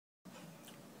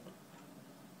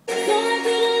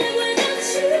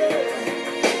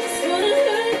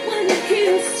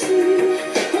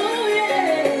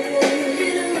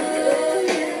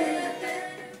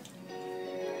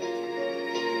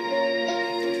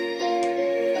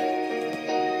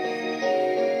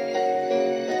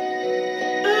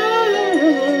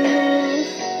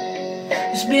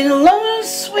been a long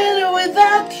winter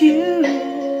without you.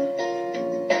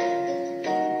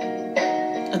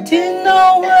 I didn't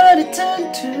know where to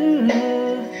turn to.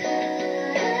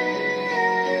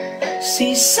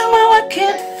 See, somehow I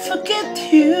can't forget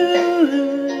you.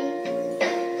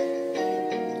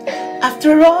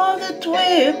 After all that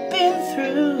we've been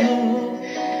through,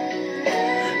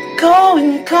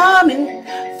 going, coming,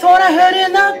 thought I heard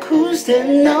in our cruise that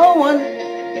no one,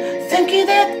 thinking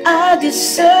that I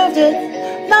deserved it.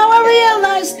 Now I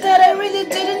realize that I really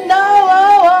didn't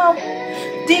know,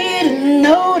 didn't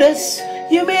notice.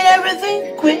 You made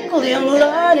everything quickly. I'm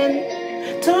learning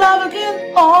to love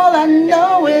again. All I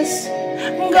know is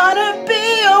I'm gonna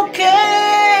be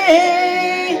okay.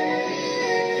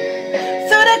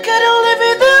 Thought I couldn't live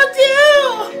without you.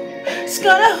 It's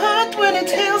gonna hurt when it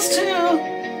heals too.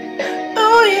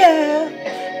 Oh yeah,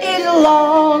 it'll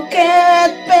all get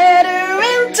better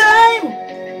in time.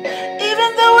 Even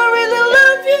though I really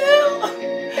love you,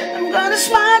 I'm gonna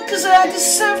smile 'cause I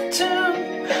deserve to.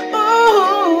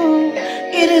 Oh,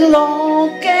 it'll all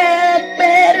get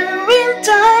better in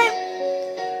time.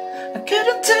 I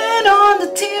couldn't turn on the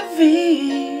TV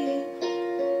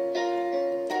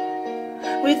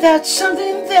without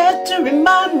something there to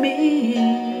remind me.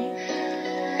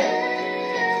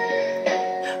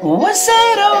 Was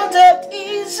it all that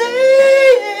easy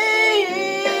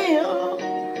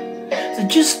to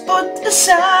just put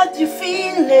aside your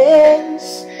feelings?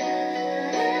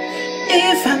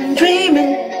 If I'm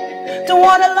dreaming, don't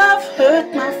wanna love hurt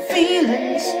my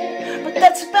feelings, but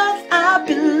that's about I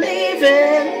believe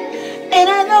in, and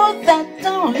I know that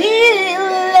don't heal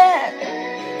it.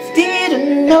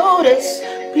 Didn't notice,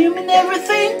 you mean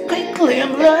everything quickly.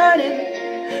 I'm learning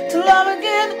to love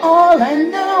again. All I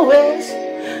know is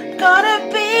gonna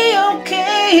be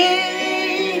okay.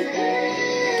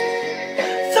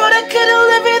 Thought I couldn't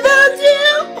live without you.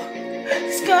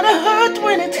 It's gonna hurt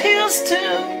when it heals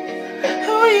too.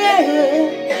 Oh yeah,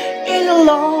 it'll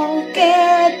all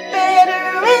get better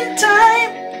in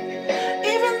time.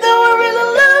 Even though I really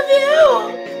love you,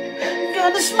 I'm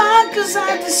gonna smile 'cause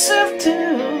I deserve to.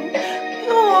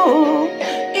 Oh,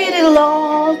 it'll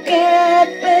all get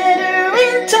better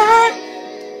in time.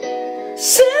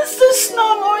 Since there's no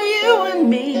more you and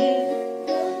me,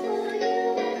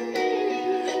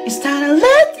 it's time to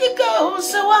let you go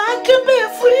so I can be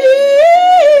free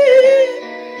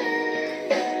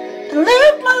and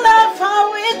live my life how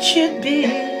it should be.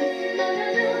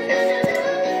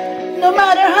 No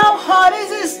matter how hard it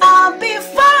is, I'll be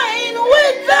fine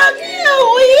without you.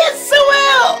 Yes, I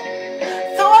will.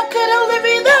 Though I couldn't live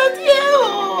without you,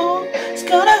 it's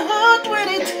gonna hurt when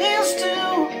it heals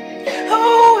too.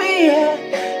 Oh yeah,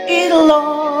 it'll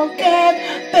all get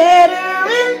better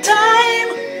in time.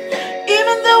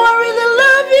 Even though I really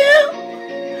love you,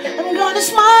 I'm gonna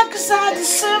smile 'cause I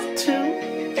deserve to.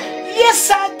 Yes,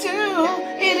 I do.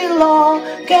 It'll all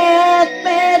get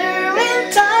better in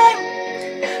time.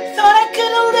 Thought I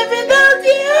couldn't live without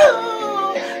you.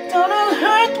 Don't it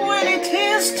hurt when it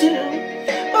heals too.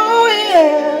 Oh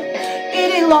yeah,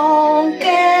 it'll all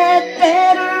get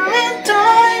better in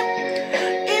time.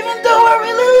 Even though I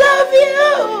really love you,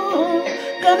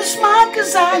 gonna smile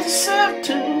 'cause I deserve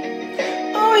to.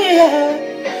 Oh yeah,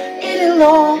 it'll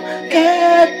all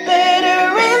get better.